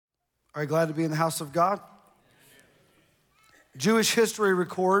Are you glad to be in the house of God? Jewish history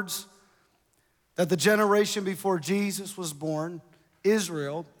records that the generation before Jesus was born,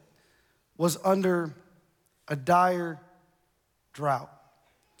 Israel, was under a dire drought.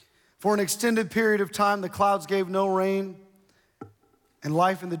 For an extended period of time, the clouds gave no rain, and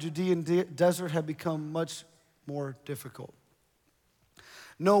life in the Judean desert had become much more difficult.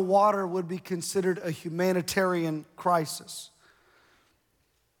 No water would be considered a humanitarian crisis.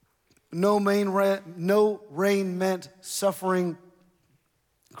 No rain meant suffering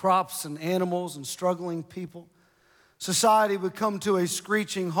crops and animals and struggling people. Society would come to a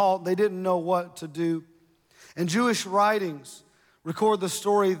screeching halt. They didn't know what to do. And Jewish writings record the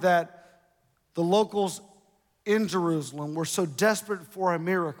story that the locals in Jerusalem were so desperate for a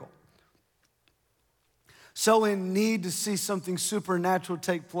miracle, so in need to see something supernatural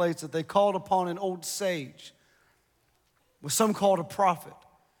take place, that they called upon an old sage, what some called a prophet.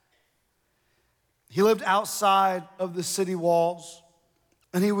 He lived outside of the city walls,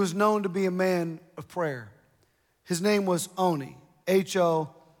 and he was known to be a man of prayer. His name was Oni,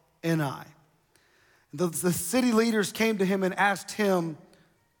 H-O-N-I. The city leaders came to him and asked him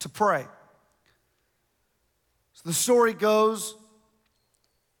to pray. So the story goes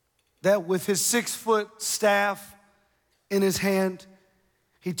that with his 6-foot staff in his hand,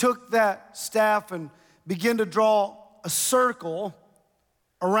 he took that staff and began to draw a circle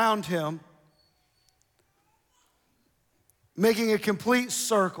around him, making a complete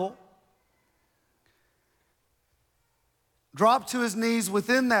circle, dropped to his knees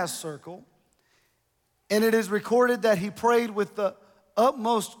within that circle, and it is recorded that he prayed with the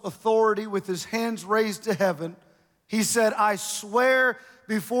utmost authority, with his hands raised to heaven. He said, "I swear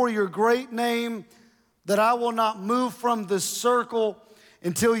before your great name that I will not move from this circle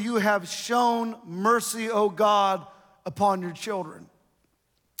until you have shown mercy, O God, upon your children."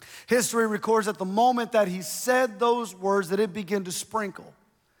 History records at the moment that he said those words that it began to sprinkle.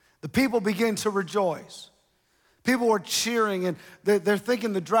 The people began to rejoice. People were cheering, and they're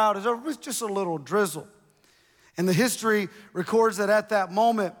thinking the drought is over. It's just a little drizzle. And the history records that at that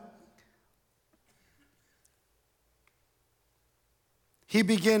moment, he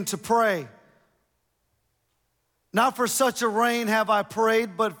began to pray. "Not for such a rain have I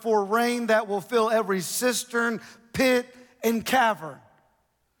prayed, but for rain that will fill every cistern, pit, and cavern."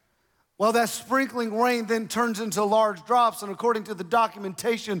 Well, that sprinkling rain then turns into large drops, and according to the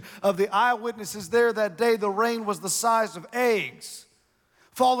documentation of the eyewitnesses there that day, the rain was the size of eggs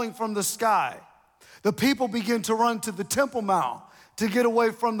falling from the sky. The people begin to run to the Temple Mount to get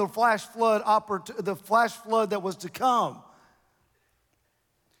away from the flash flood that was to come.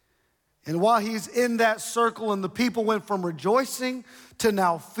 And while he's in that circle and the people went from rejoicing to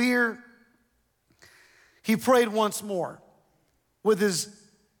now fear, he prayed once more with his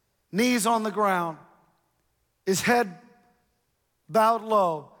knees on the ground, his head bowed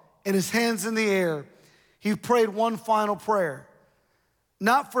low, and his hands in the air. He prayed one final prayer.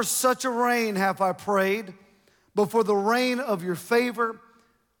 "Not for such a rain have I prayed, but for the rain of your favor,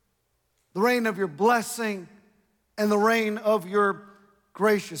 the rain of your blessing, and the rain of your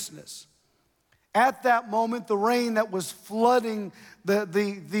graciousness." At that moment, the rain that was flooding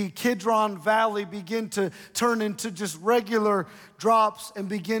the Kidron Valley began to turn into just regular drops and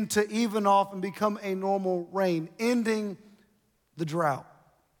begin to even off and become a normal rain, ending the drought.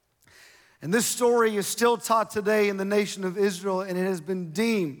 And this story is still taught today in the nation of Israel, and it has been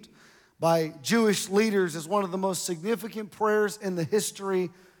deemed by Jewish leaders as one of the most significant prayers in the history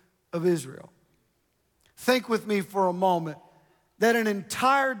of Israel. Think with me for a moment that an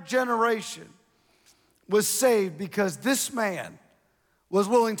entire generation was saved because this man was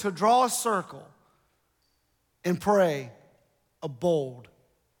willing to draw a circle and pray a bold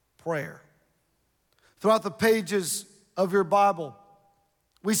prayer. Throughout the pages of your Bible,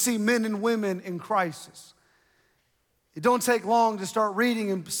 we see men and women in crisis. It don't take long to start reading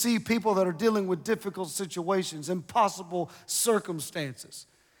and see people that are dealing with difficult situations, impossible circumstances.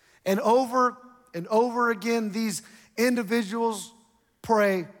 And over again, these individuals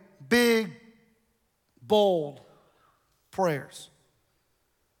pray big, bold prayers.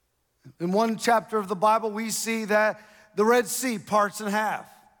 In one chapter of the Bible, we see that the Red Sea parts in half.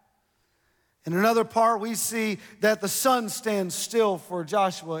 In another part, we see that the sun stands still for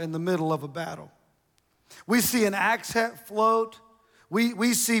Joshua in the middle of a battle. We see an axe head float.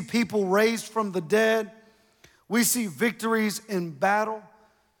 We see people raised from the dead. We see victories in battle.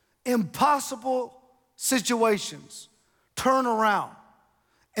 Impossible situations turn around.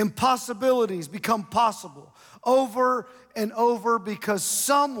 Impossibilities become possible over and over because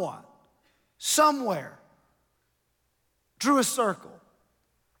someone, somewhere, drew a circle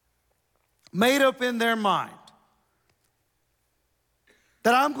made up in their mind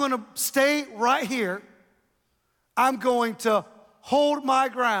that I'm going to stay right here, I'm going to hold my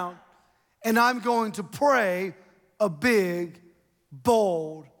ground, and I'm going to pray a big,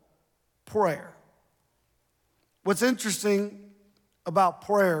 bold prayer. What's interesting about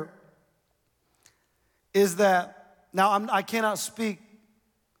prayer is that, now I cannot speak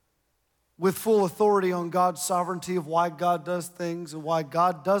with full authority on God's sovereignty of why God does things and why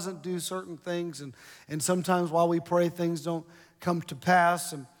God doesn't do certain things, and sometimes while we pray, things don't come to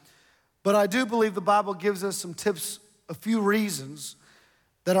pass. But I do believe the Bible gives us some tips, a few reasons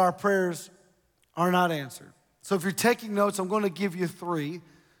that our prayers are not answered. So if you're taking notes, I'm going to give you 3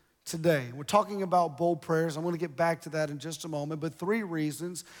 today. We're talking about bold prayers. I'm going to get back to that in just a moment. But 3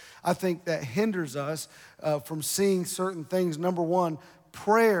 reasons I think that hinders us from seeing certain things. Number 1,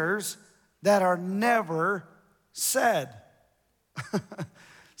 prayers that are never said.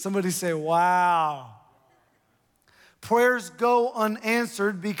 Somebody say, wow. Prayers go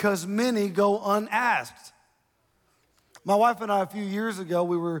unanswered because many go unasked. My wife and I, a few years ago,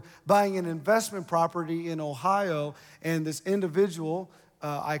 we were buying an investment property in Ohio, and this individual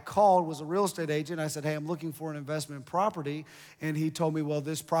I called was a real estate agent. I said, hey, I'm looking for an investment property. And he told me, well,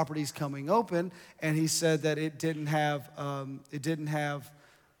 this property's coming open. And he said that it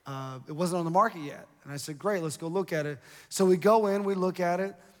wasn't on the market yet. And I said, great, let's go look at it. So we go in, we look at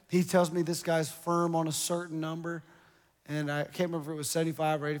it. He tells me this guy's firm on a certain number. And I can't remember if it was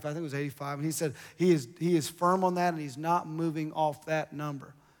 75 or 85. I think it was 85. And he said he is firm on that, and he's not moving off that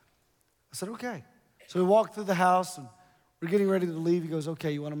number. I said, okay. So we walked through the house, and we're getting ready to leave. He goes,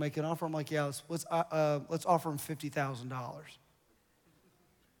 okay, you want to make an offer? I'm like, yeah, let's offer him $50,000.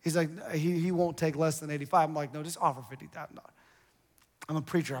 He's like, he won't take less than 85. I'm like, no, just offer $50,000. I'm a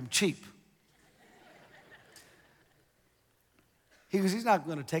preacher. I'm cheap. He goes, he's not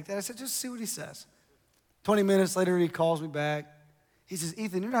going to take that. I said, just see what he says. 20 minutes later, he calls me back. He says,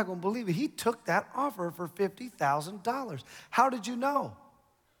 Ethan, you're not going to believe it. He took that offer for $50,000. How did you know?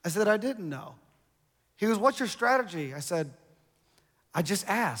 I said, I didn't know. He goes, what's your strategy? I said, I just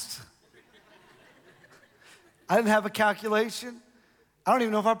asked. I didn't have a calculation. I don't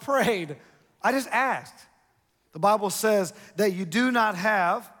even know if I prayed. I just asked. The Bible says that you do not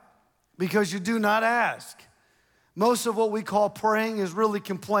have because you do not ask. Most of what we call praying is really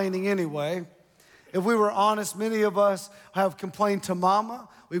complaining anyway. If we were honest, many of us have complained to mama.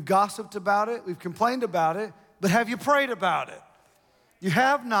 We've gossiped about it. We've complained about it. But have you prayed about it? You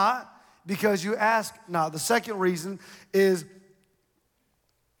have not because you ask not. The second reason is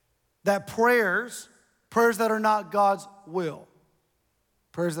that prayers that are not God's will.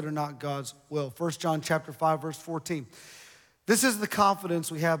 Prayers that are not God's will. 1 John chapter 5, verse 14. This is the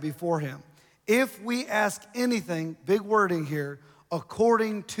confidence we have before him. If we ask anything, big wording here,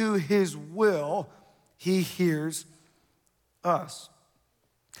 according to his will, he hears us.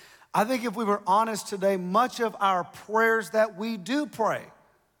 I think if we were honest today, much of our prayers that we do pray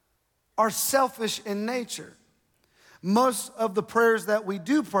are selfish in nature. Most of the prayers that we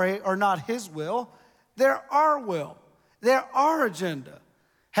do pray are not his will, they're our will. They're our agenda.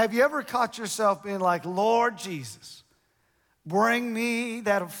 Have you ever caught yourself being like, Lord Jesus, bring me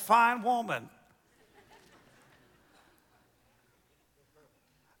that fine woman?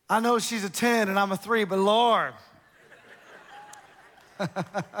 I know she's a 10 and I'm a 3, but Lord.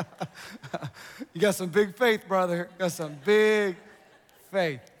 You got some big faith, brother. You got some big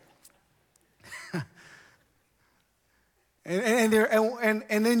faith. and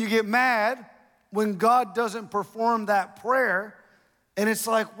then you get mad when God doesn't perform that prayer. And it's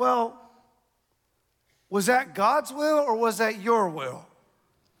like, well, was that God's will or was that your will?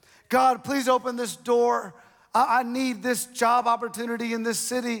 God, please open this door. I need this job opportunity in this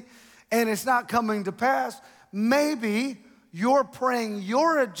city, and it's not coming to pass. Maybe you're praying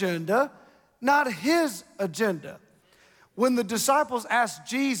your agenda, not his agenda. When the disciples asked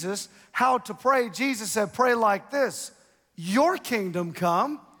Jesus how to pray, Jesus said, pray like this: your kingdom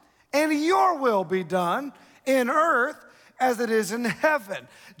come and your will be done in earth as it is in heaven.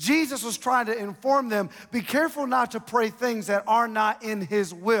 Jesus was trying to inform them, be careful not to pray things that are not in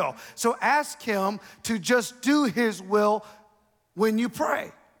his will. So ask him to just do his will when you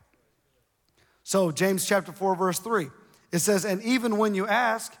pray. So James chapter 4, verse 3, it says, and even when you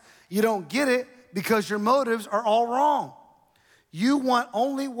ask, you don't get it because your motives are all wrong. You want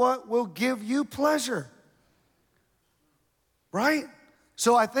only what will give you pleasure. Right?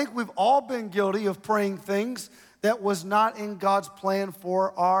 So I think we've all been guilty of praying things that was not in God's plan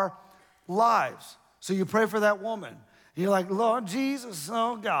for our lives. So you pray for that woman. You're like, Lord Jesus,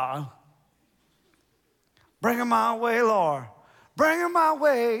 oh God, bring her my way, Lord. Bring her my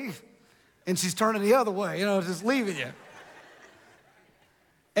way. and she's turning the other way, just leaving you.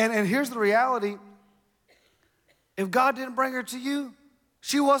 And here's the reality. If God didn't bring her to you,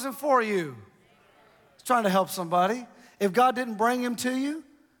 she wasn't for you. I was trying to help somebody. If God didn't bring him to you,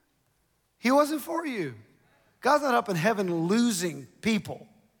 he wasn't for you. God's not up in heaven losing people.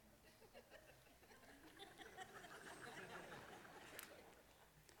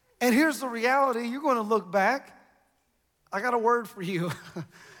 And here's the reality. You're going to look back. I got a word for you.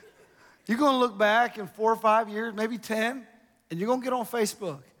 You're going to look back in 4 or 5 years, maybe 10, and you're going to get on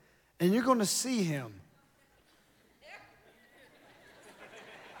Facebook, and you're going to see him.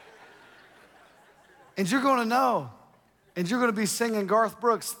 And you're going to know. And you're going to be singing Garth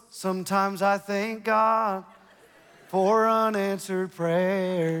Brooks, sometimes I thank God for unanswered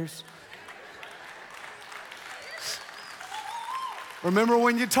prayers. Remember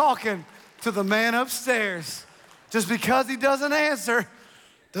when you're talking to the man upstairs, just because he doesn't answer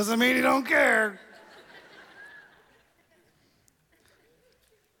doesn't mean he don't care.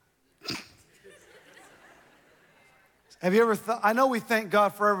 Have you ever thought, I know we thank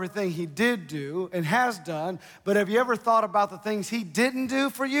God for everything he did do and has done, but have you ever thought about the things he didn't do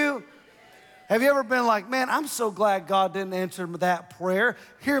for you? Have you ever been like, man, I'm so glad God didn't answer that prayer?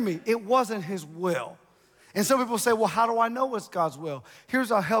 Hear me, it wasn't his will. And some people say, well, how do I know it's God's will?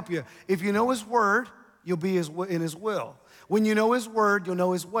 Here's, I'll help you. If you know his word, you'll be in his will. When you know his word, you'll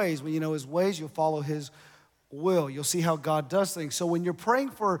know his ways. When you know his ways, you'll follow his will. You'll see how God does things. So when you're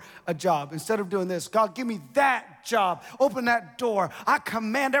praying for a job, instead of doing this, God, give me that job. Open that door. I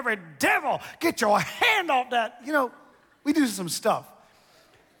command every devil, get your hand off that. We do some stuff.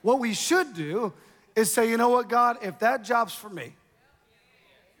 What we should do is say, you know what, God, if that job's for me,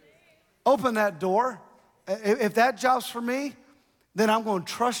 open that door. If that job's for me, then I'm going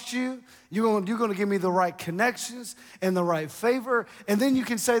to trust you. You're going to give me the right connections and the right favor. And then you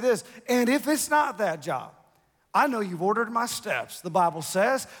can say this, and if it's not that job, I know you've ordered my steps, the Bible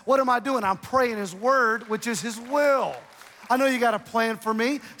says. What am I doing? I'm praying his word, which is his will. I know you got a plan for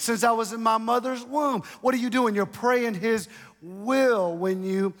me since I was in my mother's womb. What are you doing? You're praying his will when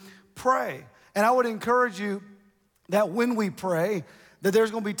you pray. And I would encourage you that when we pray, that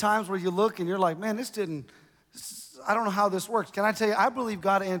there's going to be times where you look and you're like, man, I don't know how this works. Can I tell you, I believe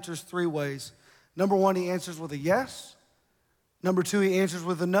God answers 3 ways. Number 1, he answers with a yes. Number 2, he answers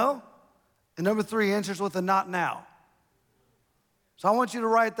with a no. And number 3, he answers with a not now. So I want you to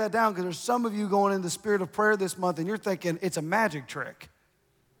write that down because there's some of you going in the spirit of prayer this month and you're thinking it's a magic trick.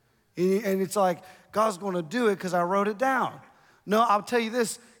 And it's like, God's going to do it because I wrote it down. No, I'll tell you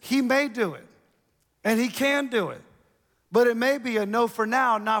this, he may do it and he can do it. But it may be a no for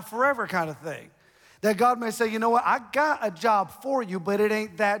now, not forever kind of thing. That God may say, you know what, I got a job for you, but it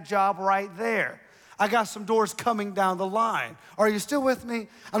ain't that job right there. I got some doors coming down the line. Are you still with me?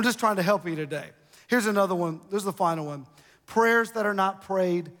 I'm just trying to help you today. Here's another one. This is the final one. Prayers that are not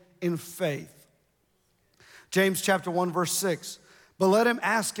prayed in faith. James chapter 1, verse 6. But let him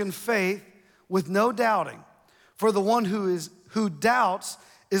ask in faith with no doubting. For the one who doubts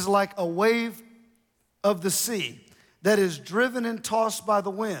is like a wave of the sea that is driven and tossed by the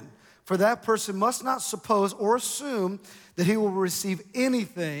wind. For that person must not suppose or assume that he will receive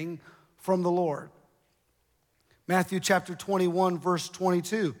anything from the Lord. Matthew chapter 21, verse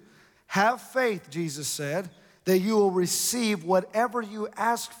 22. Have faith, Jesus said, that you will receive whatever you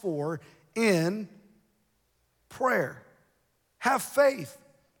ask for in prayer. Have faith.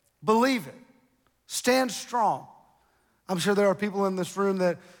 Believe it. Stand strong. I'm sure there are people in this room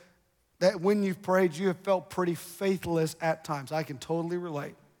that when you've prayed, you have felt pretty faithless at times. I can totally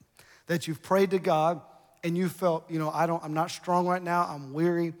relate. That you've prayed to God and you felt, I'm not strong right now, I'm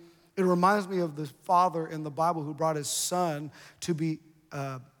weary. It reminds me of the father in the Bible who brought his son to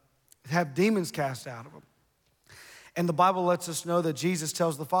have demons cast out of him. And the Bible lets us know that Jesus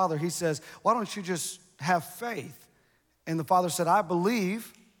tells the father, he says, why don't you just have faith? And the father said, I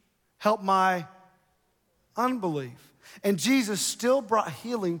believe, help my unbelief. And Jesus still brought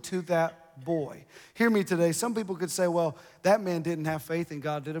healing to that boy. Hear me today. Some people could say, well, that man didn't have faith and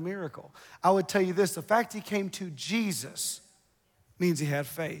God did a miracle. I would tell you this, the fact he came to Jesus means he had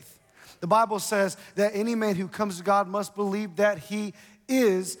faith. The Bible says that any man who comes to God must believe that he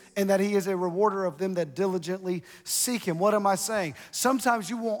is and that he is a rewarder of them that diligently seek him. What am I saying? Sometimes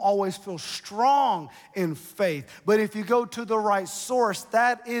you won't always feel strong in faith, but if you go to the right source,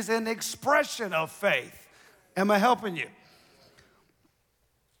 that is an expression of faith. Am I helping you?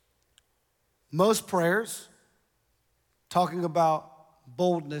 Most prayers, talking about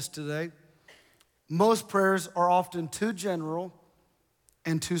boldness today, most prayers are often too general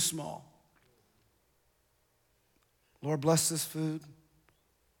and too small. Lord, bless this food.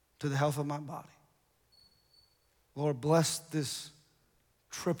 to the health of my body. Lord, bless this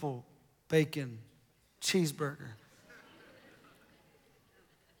triple bacon cheeseburger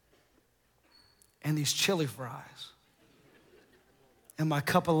and these chili fries and my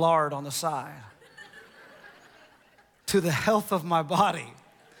cup of lard on the side to the health of my body.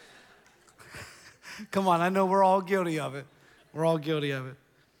 Come on, I know we're all guilty of it. We're all guilty of it.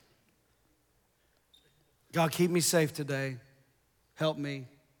 God, keep me safe today. Help me.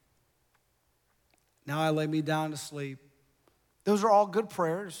 Now I lay me down to sleep. Those are all good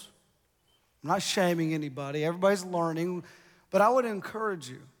prayers. I'm not shaming anybody. Everybody's learning. But I would encourage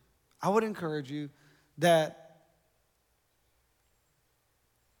you that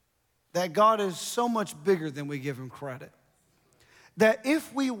God is so much bigger than we give him credit. That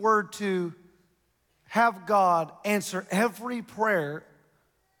if we were to have God answer every prayer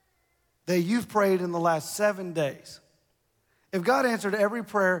that you've prayed in the last 7 days, if God answered every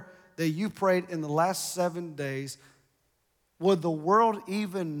prayer that you prayed in the last 7 days, would the world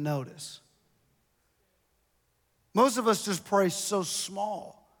even notice? Most of us just pray so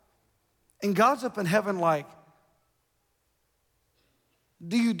small. And God's up in heaven like,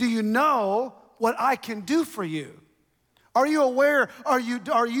 do you know what I can do for you? Are you aware?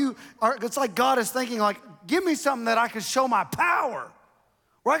 It's like God is thinking like, give me something that I can show my power,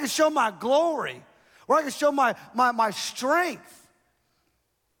 where I can show my glory, where I can show my strength.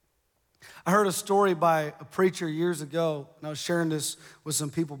 I heard a story by a preacher years ago, and I was sharing this with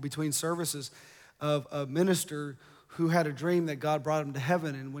some people between services, of a minister who had a dream that God brought him to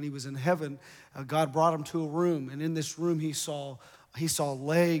heaven. And when he was in heaven, God brought him to a room. And in this room, he saw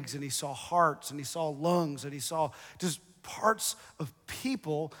legs, and he saw hearts, and he saw lungs, and he saw just parts of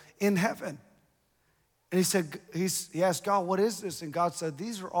people in heaven. And he asked God, what is this? And God said,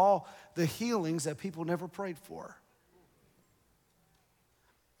 these are all the healings that people never prayed for.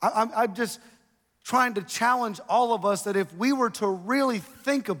 I'm just trying to challenge all of us that if we were to really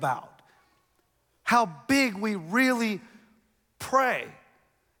think about how big we really pray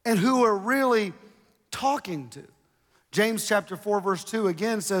and who we're really talking to. James chapter 4 verse 2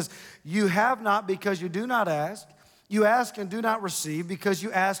 again says, you have not because you do not ask. You ask and do not receive because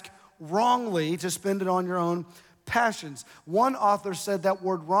you ask wrongly to spend it on your own passions. One author said that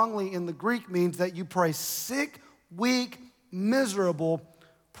word wrongly in the Greek means that you pray sick, weak, miserable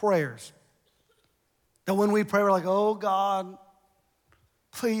prayers. That when we pray, we're like, oh God,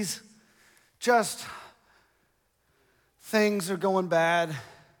 please, just things are going bad.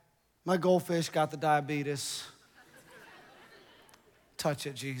 My goldfish got the diabetes. Touch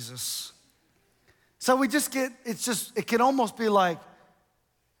it, Jesus. So we just get, it can almost be like,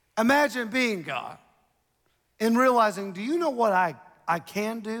 imagine being God and realizing, do you know what I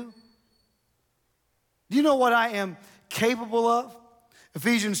can do? Do you know what I am capable of?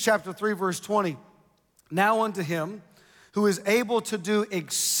 Ephesians chapter 3, verse 20. Now unto him who is able to do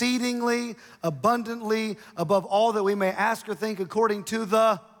exceedingly abundantly above all that we may ask or think according to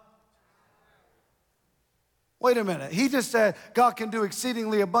the... Wait a minute. He just said God can do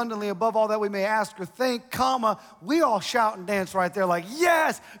exceedingly abundantly above all that we may ask or think, comma. We all shout and dance right there like,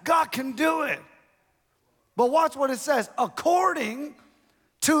 yes, God can do it. But watch what it says. According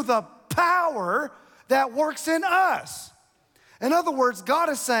to the power that works in us. In other words, God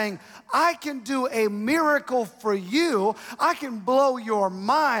is saying, I can do a miracle for you. I can blow your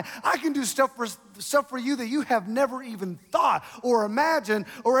mind. I can do stuff for you that you have never even thought or imagined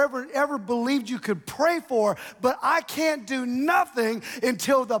or ever believed you could pray for. But I can't do nothing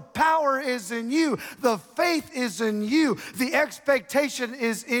until the power is in you. The faith is in you. The expectation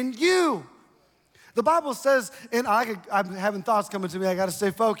is in you. The Bible says, and I'm having thoughts coming to me, I got to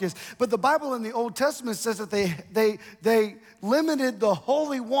stay focused. But the Bible in the Old Testament says that they limited the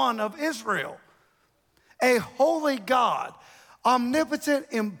Holy One of Israel, a holy God, omnipotent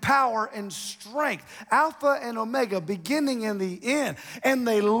in power and strength, Alpha and Omega, beginning and the end, and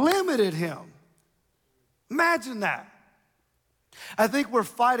they limited him. Imagine that. I think we're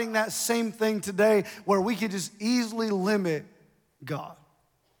fighting that same thing today where we can just easily limit God.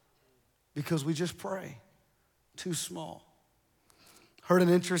 Because we just pray too small. Heard an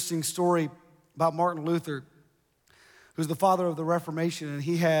interesting story about Martin Luther, who's the father of the Reformation, and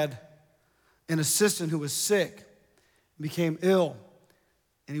he had an assistant who was sick, became ill,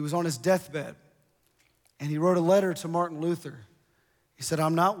 and he was on his deathbed. And he wrote a letter to Martin Luther. He said,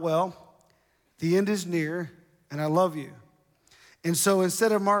 I'm not well, the end is near, and I love you. And so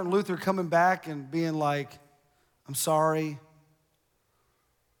instead of Martin Luther coming back and being like, I'm sorry,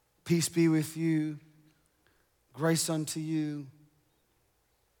 peace be with you, grace unto you.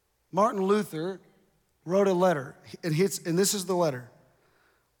 Martin Luther wrote a letter, and this is the letter.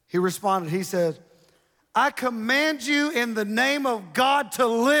 He responded, he said, I command you in the name of God to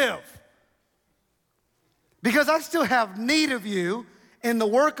live, because I still have need of you in the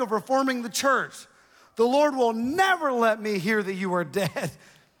work of reforming the church. The Lord will never let me hear that you are dead,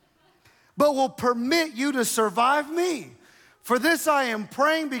 but will permit you to survive me. For this I am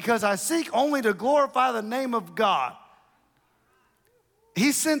praying, because I seek only to glorify the name of God.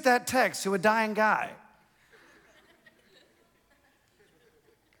 He sent that text to a dying guy.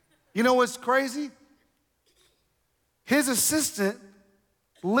 You know what's crazy? His assistant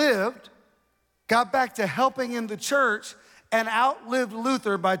lived, got back to helping in the church, and outlived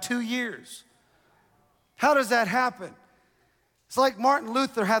Luther by 2 years. How does that happen? It's like Martin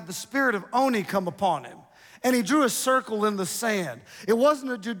Luther had the spirit of Oni come upon him, and he drew a circle in the sand. It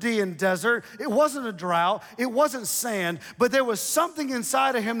wasn't a Judean desert. It wasn't a drought. It wasn't sand, but there was something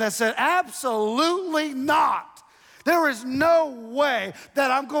inside of him that said, absolutely not. There is no way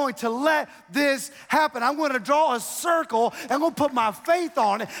that I'm going to let this happen. I'm going to draw a circle, and I'm going to put my faith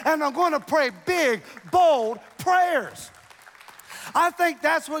on it, and I'm going to pray big, bold prayers. I think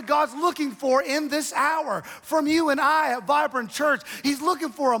that's what God's looking for in this hour from you and I at Vibrant Church. He's looking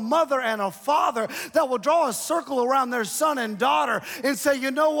for a mother and a father that will draw a circle around their son and daughter and say,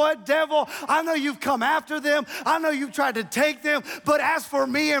 you know what, devil, I know you've come after them. I know you've tried to take them, but as for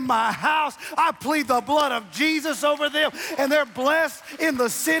me and my house, I plead the blood of Jesus over them, and they're blessed in the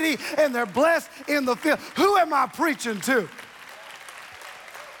city and they're blessed in the field. Who am I preaching to?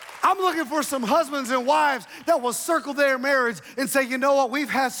 I'm looking for some husbands and wives that will circle their marriage and say, you know what, we've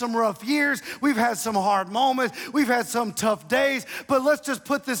had some rough years, we've had some hard moments, we've had some tough days, but let's just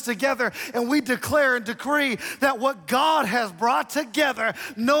put this together, and we declare and decree that what God has brought together,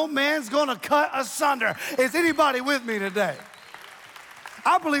 no man's gonna cut asunder. Is anybody with me today?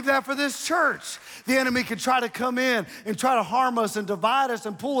 I believe that for this church. The enemy can try to come in and try to harm us and divide us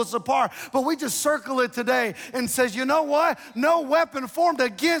and pull us apart, but we just circle it today and says, you know what? No weapon formed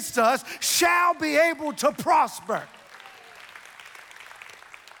against us shall be able to prosper.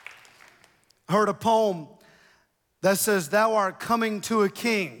 I heard a poem that says, thou art coming to a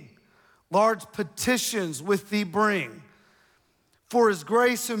king, large petitions with thee bring, for his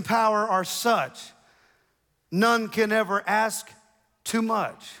grace and power are such, none can ever ask too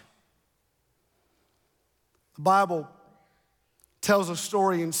much. The Bible tells a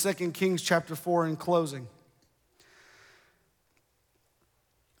story in 2 Kings chapter 4 in closing.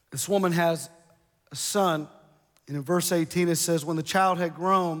 This woman has a son, and in verse 18 it says, when the child had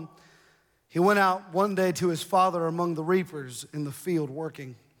grown, he went out one day to his father among the reapers in the field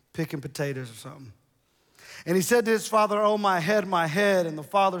working, picking potatoes or something. And he said to his father, oh, my head, my head. And the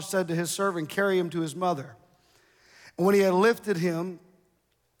father said to his servant, carry him to his mother. And when he had lifted him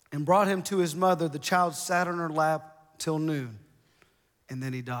and brought him to his mother, the child sat on her lap till noon, and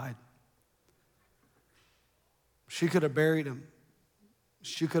then he died. She could have buried him.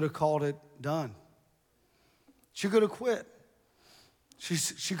 She could have called it done. She could have quit.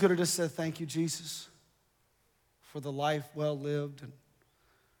 She could have just said, thank you, Jesus, for the life well lived. And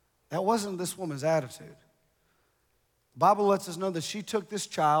that wasn't this woman's attitude. The Bible lets us know that she took this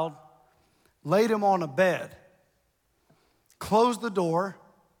child, laid him on a bed, closed the door,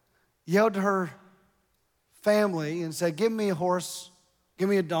 yelled to her family and said, give me a horse, give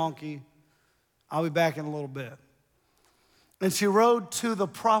me a donkey, I'll be back in a little bit. And she rode to the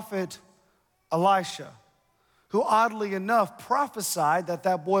prophet Elisha, who oddly enough prophesied that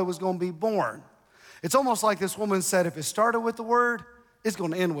that boy was going to be born. It's almost like this woman said, if it started with the word, it's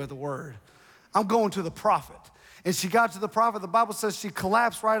going to end with the word. I'm going to the prophet. And she got to the prophet. The Bible says she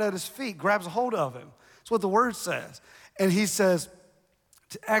collapsed right at his feet, grabs a hold of him. That's what the word says. And he says,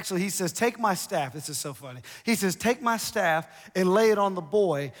 he says, take my staff. This is so funny. He says, take my staff and lay it on the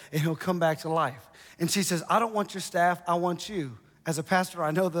boy, and he'll come back to life. And she says, I don't want your staff, I want you. As a pastor,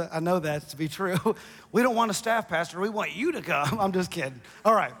 I know that to be true. We don't want a staff pastor, we want you to come. I'm just kidding.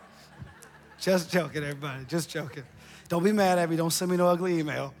 All right. Just joking, everybody, just joking. Don't be mad at me, don't send me no ugly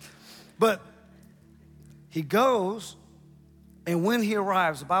email. But he goes, and when he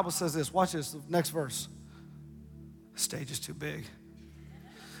arrives, the Bible says this, watch this, the next verse. The stage is too big.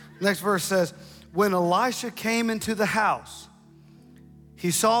 Next verse says, when Elisha came into the house, he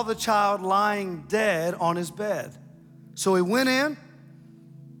saw the child lying dead on his bed. So he went in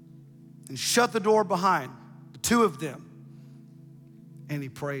and shut the door behind the two of them, and he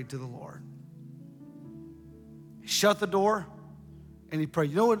prayed to the Lord. He shut the door and he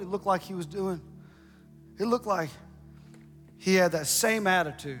prayed. You know what it looked like he was doing? It looked like he had that same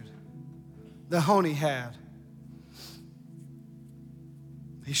attitude that Honi had.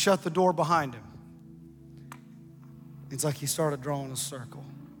 He shut the door behind him. It's like he started drawing a circle.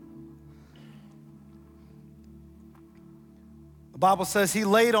 The Bible says he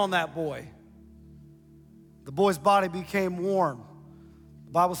laid on that boy. The boy's body became warm.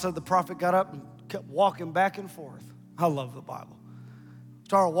 The Bible said the prophet got up and kept walking back and forth. I love the Bible.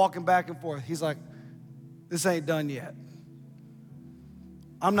 Started walking back and forth. He's like, this ain't done yet.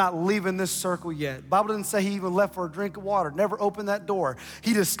 I'm not leaving this circle yet. The Bible didn't say he even left for a drink of water, never opened that door.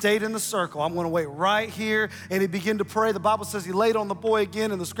 He just stayed in the circle. I'm going to wait right here. And he began to pray. The Bible says he laid on the boy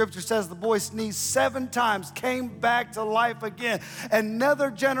again, and the scripture says the boy sneezed 7 times, came back to life again. Another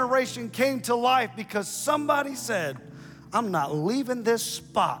generation came to life because somebody said, I'm not leaving this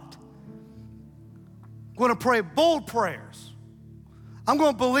spot. I'm going to pray bold prayers. I'm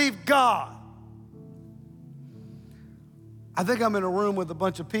going to believe God. I think I'm in a room with a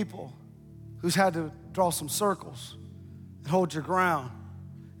bunch of people who's had to draw some circles and hold your ground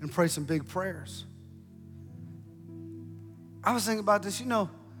and pray some big prayers. I was thinking about this. You know,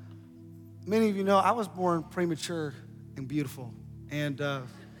 many of you know I was born premature and beautiful. And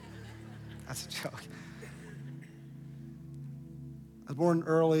that's a joke. I was born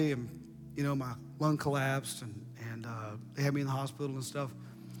early and, you know, my lung collapsed and they had me in the hospital and stuff.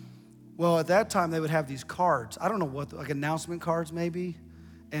 Well, at that time, they would have these cards. I don't know what, like announcement cards maybe.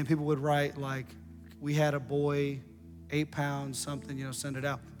 And people would write like, we had a boy, 8 pounds, something, you know, send it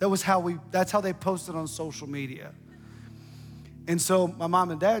out. That's how they posted on social media. And so my mom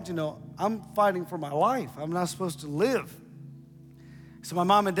and dad, you know, I'm fighting for my life. I'm not supposed to live. So my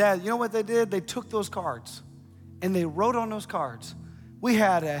mom and dad, you know what they did? They took those cards and they wrote on those cards, we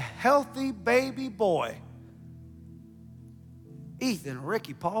had a healthy baby boy. Ethan,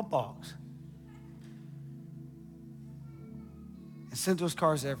 Ricky, Paul Boggs. And sent those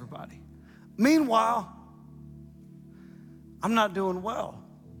cards to everybody. Meanwhile, I'm not doing well.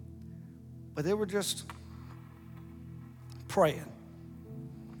 But they were just praying.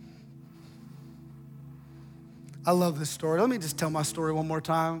 I love this story. Let me just tell my story one more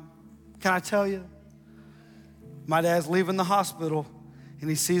time. Can I tell you? My dad's leaving the hospital, and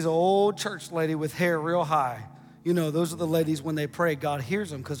he sees an old church lady with hair real high. You know, those are the ladies when they pray, God hears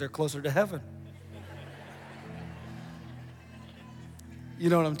them because they're closer to heaven.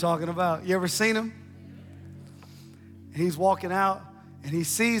 You know what I'm talking about? You ever seen him? He's walking out and he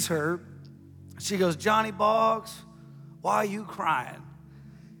sees her. She goes, Johnny Boggs, why are you crying?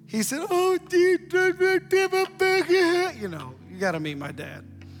 He said, oh, dear, you know, you got to meet my dad.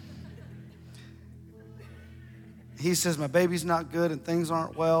 He says, my baby's not good and things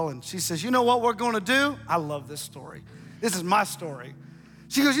aren't well. And she says, you know what we're going to do? I love this story. This is my story.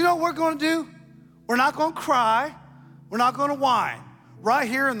 She goes, you know what we're going to do? We're not going to cry. We're not going to whine. Right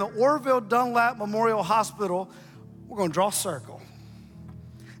here in the Orville Dunlap Memorial Hospital, we're going to draw a circle.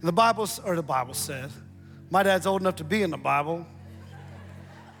 And the Bible said, my dad's old enough to be in the Bible.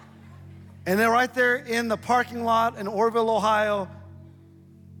 And they're right there in the parking lot in Orville, Ohio,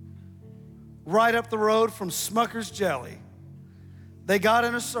 right up the road from Smucker's Jelly. They got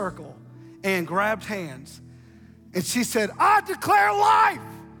in a circle and grabbed hands. And she said, I declare life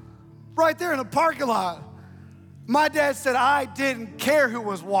right there in the parking lot. My dad said, I didn't care who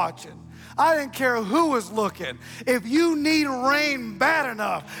was watching. I didn't care who was looking. If you need rain bad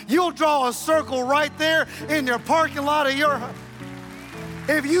enough, you'll draw a circle right there in your parking lot of your house.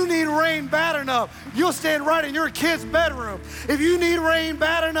 If you need rain bad enough, you'll stand right in your kid's bedroom. If you need rain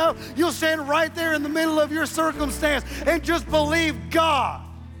bad enough, you'll stand right there in the middle of your circumstance and just believe God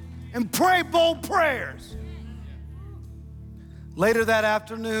and pray bold prayers. Later that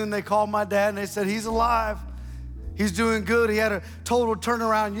afternoon, they called my dad and they said, he's alive. He's doing good. He had a total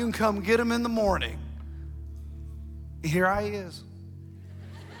turnaround. You can come get him in the morning. And here he is.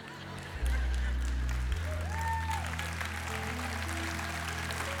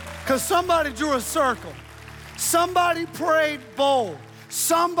 Because somebody drew a circle. Somebody prayed bold.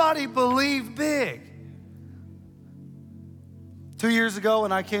 Somebody believed big. 2 years ago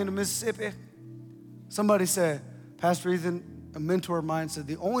when I came to Mississippi, somebody said, Pastor Ethan, a mentor of mine said,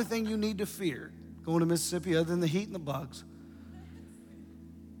 the only thing you need to fear going to Mississippi other than the heat and the bugs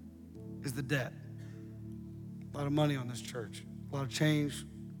is the debt. A lot of money on this church. A lot of change.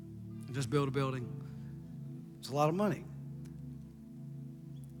 Just build a building. It's a lot of money.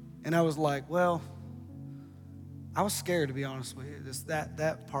 And I was like, well, I was scared, to be honest with you.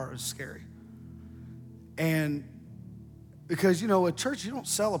 That part was scary. And because, you know, at church, you don't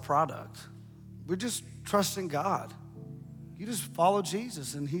sell a product. We're just trusting God. You just follow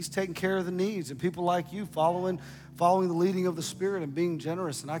Jesus, and he's taking care of the needs. And people like you following the leading of the Spirit and being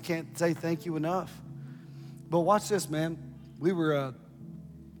generous. And I can't say thank you enough. But watch this, man.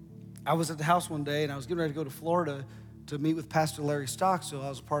 I was at the house one day, and I was getting ready to go to Florida to meet with Pastor Larry Stockstill. I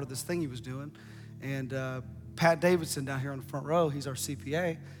was a part of this thing he was doing. And Pat Davidson down here on the front row, he's our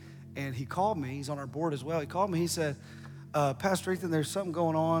CPA, and he called me. He's on our board as well. He called me. He said, Pastor Ethan, there's something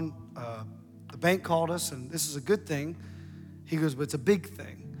going on. The bank called us, and this is a good thing. He goes, but it's a big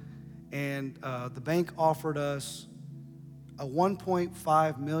thing. And the bank offered us a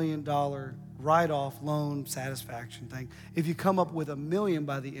 $1.5 million write-off loan satisfaction thing if you come up with $1 million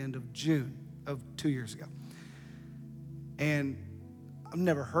by the end of June of 2 years ago. And I've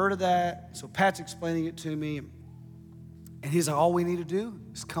never heard of that. So Pat's explaining it to me. And he's like, all we need to do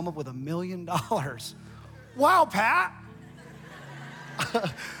is come up with $1 million. Wow, Pat.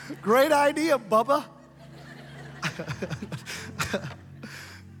 Great idea, Bubba.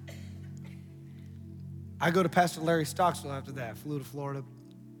 I go to Pastor Larry Stocksville after that, flew to Florida.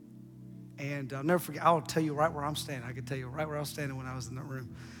 And I'll never forget, I'll tell you right where I'm standing. I can tell you right where I was standing when I was in that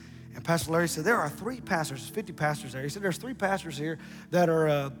room. And Pastor Larry said, there are 3 pastors, 50 pastors there. He said, there's 3 pastors here that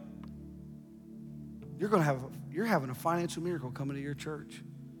are, you're having a financial miracle coming to your church.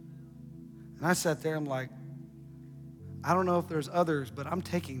 And I sat there, I'm like, I don't know if there's others, but I'm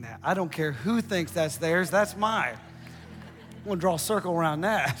taking that. I don't care who thinks that's theirs, that's mine. I'm gonna draw a circle around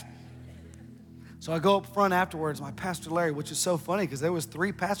that. So I go up front afterwards, my Pastor Larry, which is so funny because there was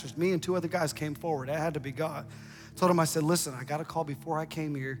 3 pastors, me and 2 other guys came forward. That had to be God. Told him, I said, listen, I got a call before I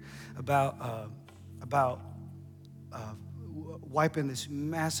came here about wiping this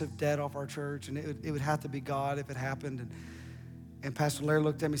massive debt off our church, and it would have to be God if it happened. And Pastor Larry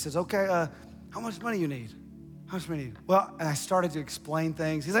looked at me and says, okay, how much money you need? How much money you need? Well, and I started to explain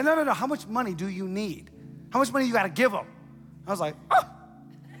things. He's like, no, how much money do you need? How much money you got to give them? I was like, oh.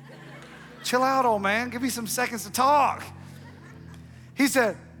 Chill out, old man. Give me some seconds to talk. He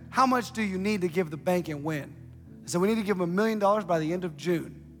said, how much do you need to give the bank and when? I said, we need to give them $1 million by the end of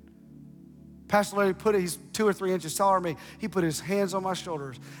June. Pastor Larry he's 2 or 3 inches taller than me. He put his hands on my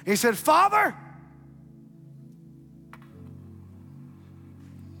shoulders. And he said, Father,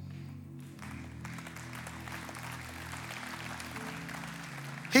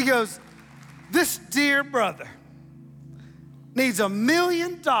 he goes, this dear brother needs $1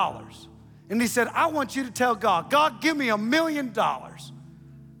 million. And he said, I want you to tell God, God, give me $1 million. $1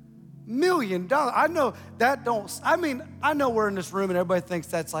 million. I know that I know we're in this room and everybody thinks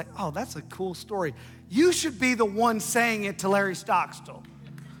that's like, oh, that's a cool story. You should be the one saying it to Larry Stockstill.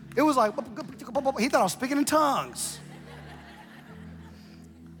 It was like, he thought I was speaking in tongues.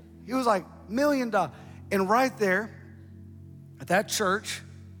 He was like, $1 million. And right there at that church,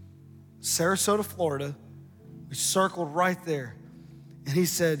 Sarasota, Florida, we circled right there. And he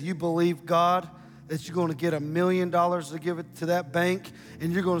said, you believe God that you're going to get $1 million to give it to that bank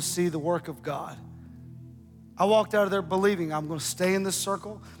and you're going to see the work of God. I walked out of there believing I'm going to stay in this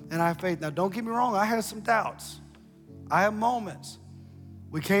circle and I have faith. Now, don't get me wrong. I had some doubts. I have moments.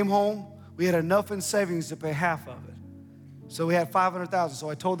 We came home. We had enough in savings to pay half of it. So we had $500,000.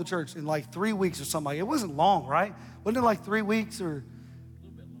 So I told the church in like 3 weeks or something. It wasn't long, right? Wasn't it like 3 weeks or? A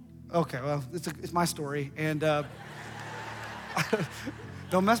little bit long. Okay, well, it's my story. And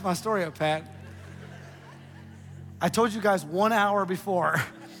don't mess my story up, Pat. I told you guys 1 hour before.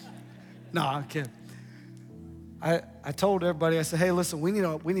 No, I'm kidding. I told everybody, I said, hey, listen, we need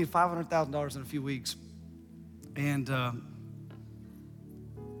 $500,000 in a few weeks. And I'm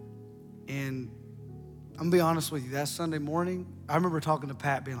gonna be honest with you, that Sunday morning, I remember talking to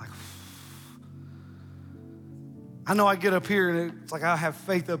Pat being like, I know I get up here and it's like I have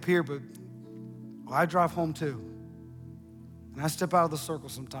faith up here, but I drive home too. And I step out of the circle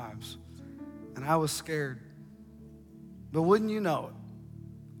sometimes. And I was scared. But wouldn't you know it?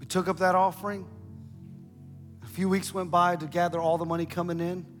 We took up that offering. A few weeks went by to gather all the money coming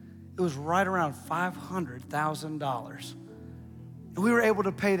in. It was right around $500,000. And we were able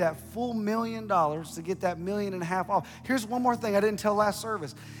to pay that full $1 million to get that $1.5 million off. Here's one more thing I didn't tell last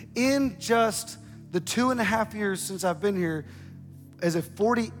service. In just the 2.5 years since I've been here, is it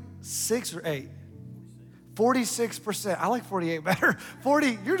 46 or 8? 46%. I like 48 better.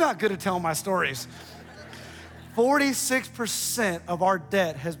 40, you're not good at telling my stories. 46% of our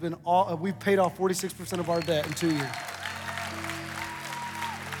debt has been we've paid off 46% of our debt in 2 years.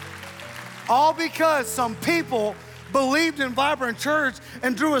 All because some people believed in Vibrant Church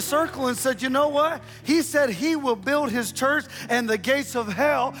and drew a circle and said, you know what? He said he will build his church and the gates of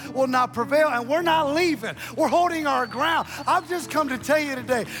hell will not prevail, and we're not leaving. We're holding our ground. I've just come to tell you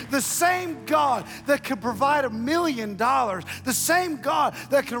today, the same God that can provide $1 million, the same God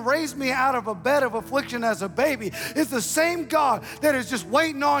that can raise me out of a bed of affliction as a baby, is the same God that is just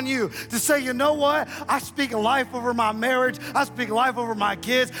waiting on you to say, you know what? I speak life over my marriage. I speak life over my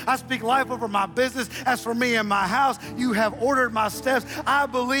kids. I speak life over my business. As for me and my house, you have ordered my steps. I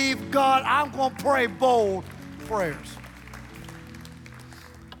believe, God, I'm going to pray bold prayers.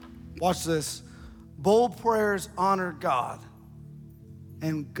 Watch this. Bold prayers honor God,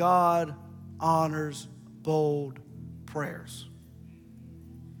 and God honors bold prayers.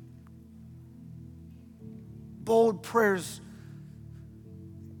 Bold prayers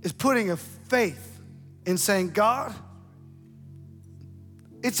is putting a faith in saying, God,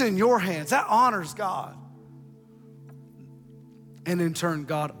 it's in your hands. That honors God. And in turn,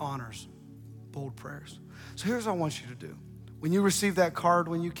 God honors bold prayers. So here's what I want you to do. When you received that card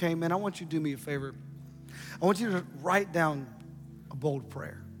when you came in, I want you to do me a favor. I want you to write down a bold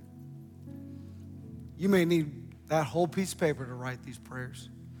prayer. You may need that whole piece of paper to write these prayers.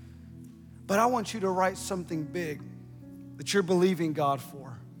 But I want you to write something big that you're believing God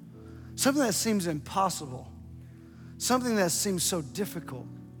for. Something that seems impossible. Something that seems so difficult.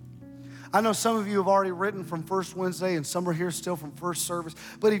 I know some of you have already written from First Wednesday and some are here still from first service.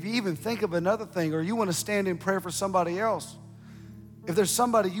 But if you even think of another thing or you want to stand in prayer for somebody else, if there's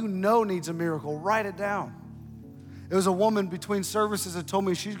somebody you know needs a miracle, write it down. There was a woman between services that told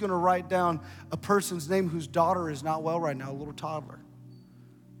me she's going to write down a person's name whose daughter is not well right now, a little toddler,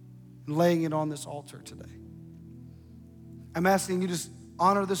 laying it on this altar today. I'm asking you to just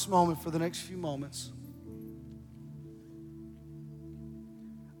honor this moment for the next few moments.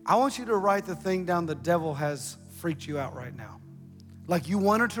 I want you to write the thing down the devil has freaked you out right now. Like you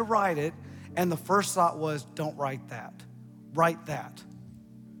wanted to write it, and the first thought was, don't write that. Write that.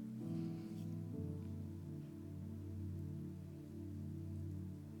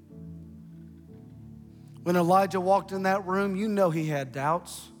 When Elijah walked in that room, you know he had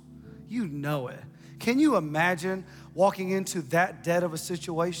doubts. You know it. Can you imagine walking into that dead of a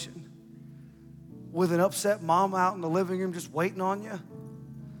situation with an upset mom out in the living room just waiting on you?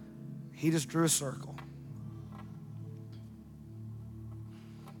 He just drew a circle.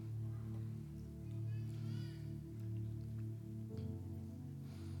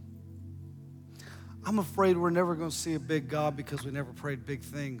 I'm afraid we're never going to see a big God because we never prayed big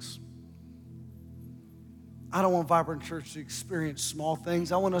things. I don't want Vibrant Church to experience small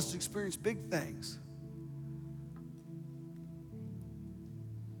things. I want us to experience big things.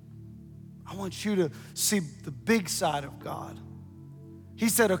 I want you to see the big side of God. He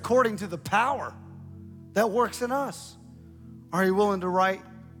said, according to the power that works in us. Are you willing to write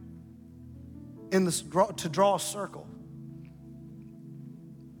in this, to draw a circle?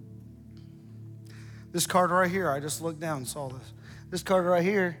 This card right here, I just looked down and saw this. This card right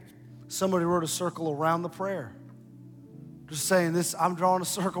here, somebody wrote a circle around the prayer. Just saying this, I'm drawing a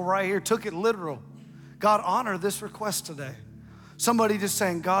circle right here. Took it literal. God, honor this request today. Somebody just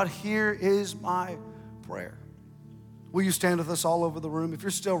saying, God, here is my prayer. Will you stand with us all over the room? If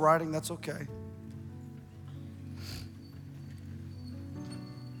you're still writing, that's okay.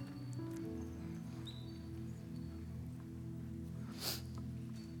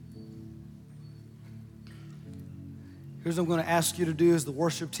 Here's what I'm going to ask you to do as the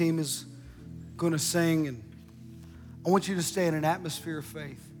worship team is going to sing, and I want you to stay in an atmosphere of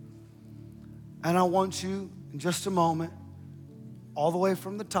faith. And I want you, in just a moment, all the way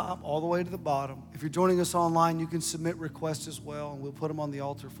from the top, all the way to the bottom. If you're joining us online, you can submit requests as well, and we'll put them on the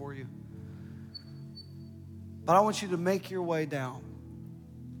altar for you. But I want you to make your way down.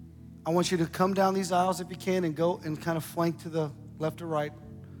 I want you to come down these aisles if you can and go and kind of flank to the left or right.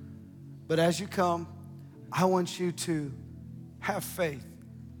 But as you come, I want you to have faith.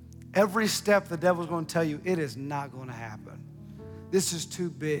 Every step the devil's going to tell you, it is not going to happen. This is too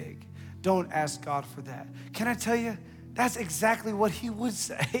big. Don't ask God for that. Can I tell you, that's exactly what he would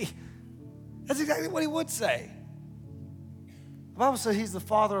say. That's exactly what he would say. The Bible says he's the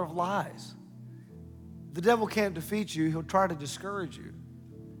father of lies. The devil can't defeat you. He'll try to discourage you.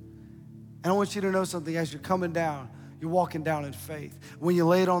 And I want you to know something. As you're coming down, you're walking down in faith. When you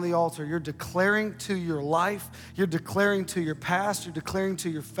lay it on the altar, you're declaring to your life, you're declaring to your past, you're declaring to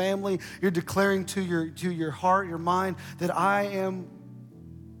your family, you're declaring to your heart, your mind, that I am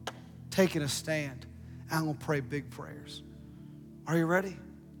taking a stand. And I'm going to pray big prayers. Are you ready?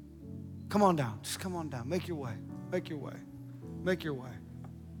 Come on down. Just come on down. Make your way. Make your way. Make your way.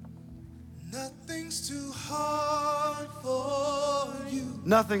 Nothing's too hard for you.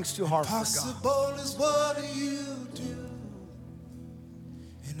 Nothing's too hard for God. Impossible is what you do.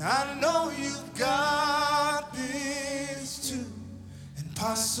 And I know you've got this too.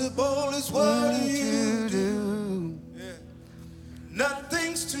 Impossible is what you do. Yeah.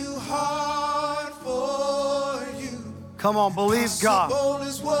 Nothing's too hard for you. Come on, believe God. Impossible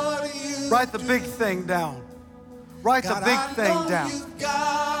is what you Write the do. big thing down. Write the big thing down.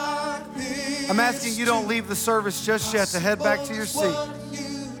 I'm asking you don't leave the service just yet to head back to your seat.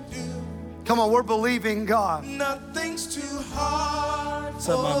 Come on, we're believing God. Nothing's too hard What's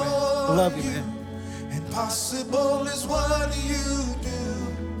up, my man? I love you, man. Impossible is what you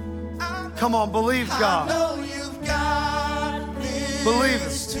do. Come on, believe I God. know you've got this Believe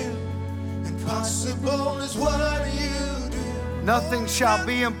it. too. Impossible is what you do. Nothing shall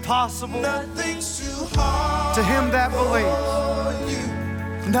be impossible Nothing's too hard to him that believes. for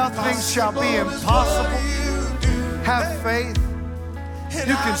you. Nothing shall be impossible. You do. Have faith. And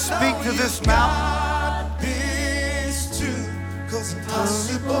You can I speak know to this you've mountain. got this too. 'Cause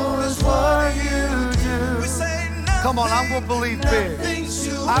impossible is what you do. We say Come on, I'm going to believe big. nothing's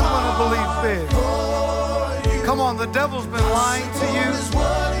too I'm going to believe hard big. for you. Come on, the devil's been lying to you.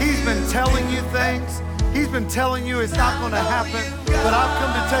 He's been telling you things. He's been telling you it's not going to happen. But I've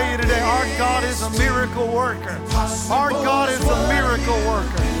come to tell you today, our God is a miracle worker. Our God is a miracle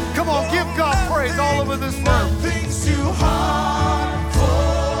worker. Come on, give God praise all over this room. Nothing's too hard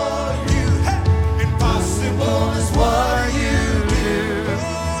for you. Hey, impossible is what you do.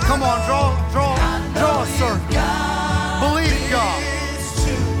 Come on, draw a circle. Believe God.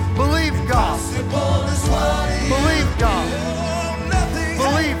 Believe God. Impossible is what you do. Believe God. Nothing,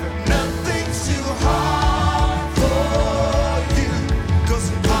 Believe it. nothing's too hard for you. 'Cause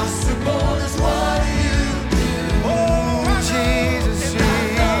impossible is what you do. Oh, Jesus,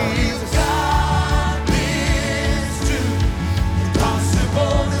 Jesus. God is too.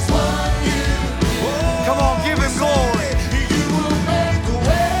 Impossible is what you do. Come on, give him glory. You will make a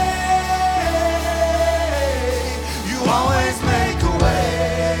way. You always make a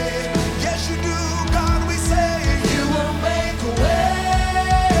way. Yes, you do, God, we say. You will make a way.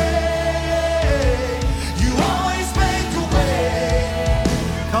 You always make a way.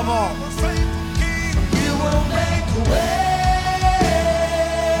 Come on. You will make a way.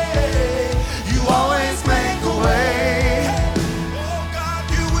 You always make a way. Oh God,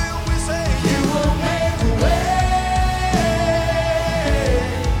 you will, we say. You will make a way.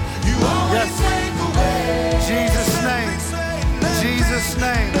 You always Yes. make a way. Jesus' name. Jesus'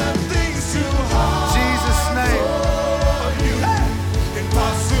 name. Nothing's too hard Jesus' name. for you. Hey,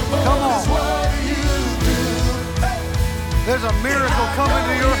 impossible Come on. is what you do. Hey. There's a miracle coming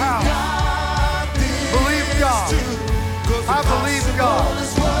to your house. Believe God. I believe God.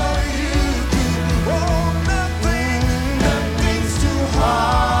 Nothing's too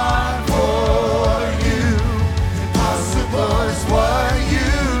hard for you. Impossible is what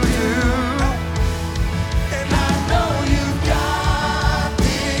you do. And I know you've got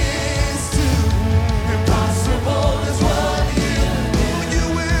this too. Impossible is what you do.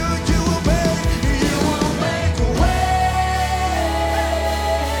 You will make a way.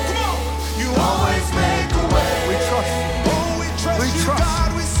 Come on. You always make a way. We trust you. Oh, we trust We you, trust God,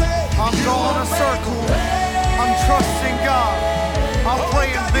 we say. I'm You drawing will a make circle. way. I'm trusting God. I'm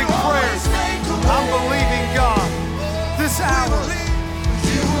praying big prayers. I'm believing God. This hour,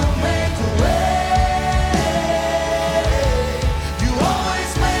 You will make a way. You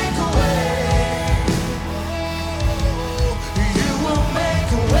always make a way. You will make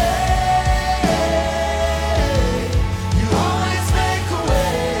a way. You always make a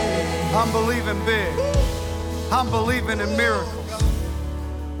way. I'm believing big. I'm believing in miracles.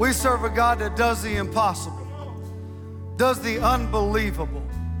 We serve a God that does the impossible, does the unbelievable,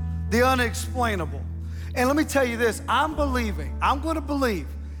 the unexplainable. And let me tell you this, I'm going to believe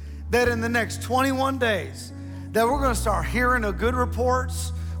that in the next 21 days that we're going to start hearing of good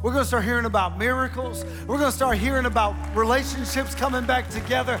reports. We're going to start hearing about miracles. We're going to start hearing about relationships coming back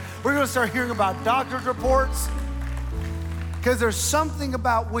together. We're going to start hearing about doctor's reports. Because there's something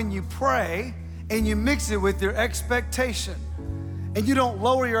about when you pray and you mix it with your expectation and you don't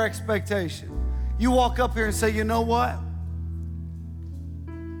lower your expectation. You walk up here and say, you know what?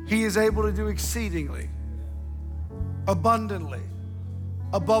 He is able to do exceedingly, abundantly,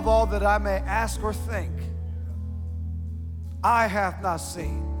 above all that I may ask or think. Eye hath not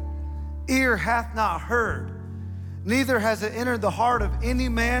seen, ear hath not heard, neither has it entered the heart of any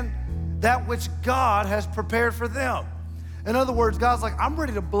man that which God has prepared for them. In other words, God's like, I'm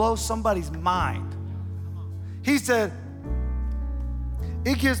ready to blow somebody's mind. He said,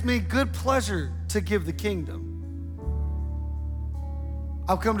 it gives me good pleasure to give the kingdom.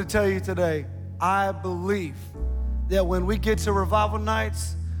 I've come to tell you today, I believe that when we get to revival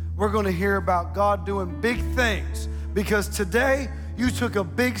nights, we're going to hear about God doing big things, because today you took a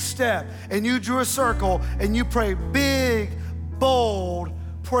big step and you drew a circle and you prayed big, bold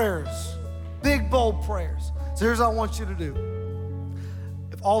prayers. Big, bold prayers. So here's what I want you to do.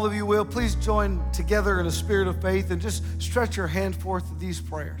 If all of you will, please join together in a spirit of faith and just stretch your hand forth to these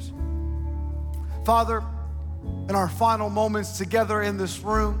prayers. Father, in our final moments together in this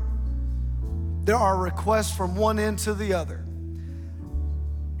room, there are requests from one end to the other.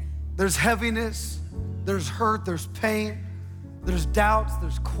 There's heaviness, there's hurt, there's pain, there's doubts,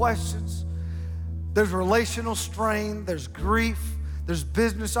 there's questions, there's relational strain, there's grief, there's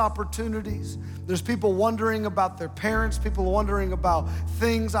business opportunities, there's people wondering about their parents, people wondering about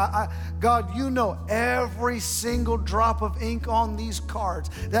things. God, you know every single drop of ink on these cards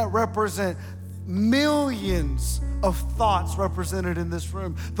that represent millions of thoughts represented in this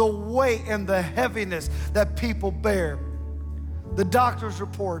room, the weight and the heaviness that people bear, the doctor's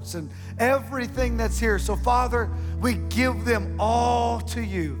reports and everything that's here. So Father, we give them all to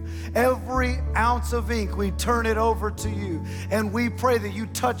you. Every ounce of ink, we turn it over to you. And we pray that you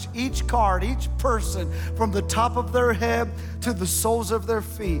touch each card, each person from the top of their head to the soles of their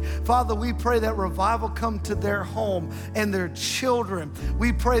feet. Father, we pray that revival come to their home and their children.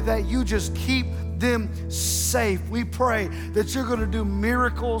 We pray that you just keep them safe. We pray that you're going to do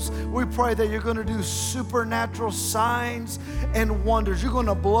miracles. We pray that you're going to do supernatural signs and wonders. You're going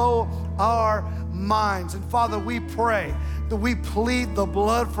to blow our minds. And Father, we pray that we plead the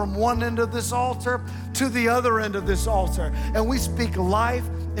blood from one end of this altar to the other end of this altar. And we speak life,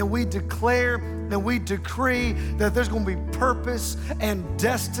 and we declare and we decree that there's going to be purpose and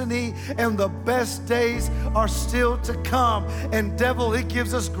destiny, and the best days are still to come. And devil, it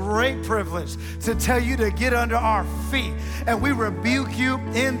gives us great privilege to tell you to get under our feet. And we rebuke you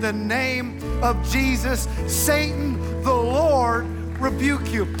in the name of Jesus. Satan, the Lord,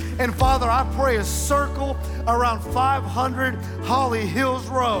 rebuke you. And Father, I pray a circle around 500 Holly Hills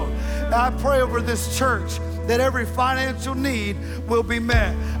Road. I pray over this church that every financial need will be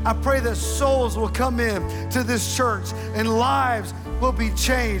met. I pray that souls will come in to this church and lives will be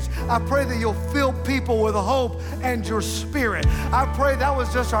changed. I pray that you'll fill people with hope and your spirit. I pray that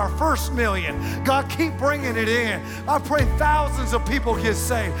was just our first million. God, keep bringing it in. I pray thousands of people get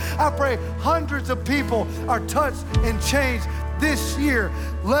saved. I pray hundreds of people are touched and changed this year.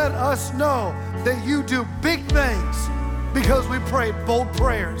 Let us know that you do big things because we pray bold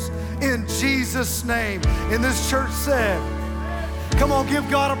prayers in Jesus' name. And this church said, come on, give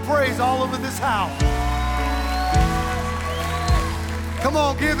God a praise all over this house. Come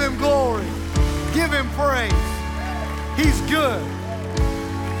on, give him glory. Give him praise. He's good.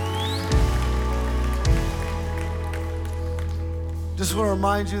 Just want to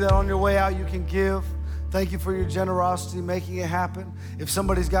remind you that on your way out, you can give. Thank you for your generosity, making it happen. If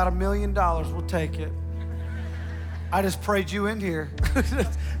somebody's got $1 million, we'll take it. I just prayed you in here.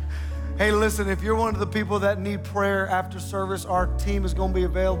 Hey, listen, if you're one of the people that need prayer after service, our team is going to be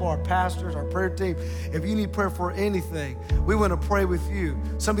available, our pastors, our prayer team. If you need prayer for anything, we want to pray with you.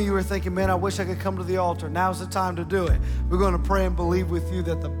 Some of you are thinking, man, I wish I could come to the altar. Now's the time to do it. We're going to pray and believe with you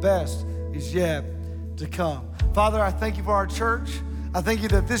that the best is yet to come. Father, I thank you for our church. I thank you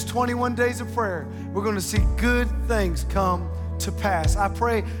that this 21 days of prayer, we're going to see good things come to pass. I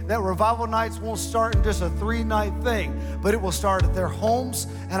pray that revival nights won't start in just a 3-night thing, but it will start at their homes.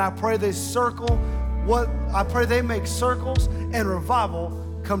 And I pray they make circles and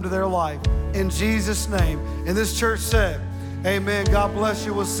revival come to their life. In Jesus' name. And this church said, amen. God bless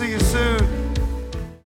you. We'll see you soon.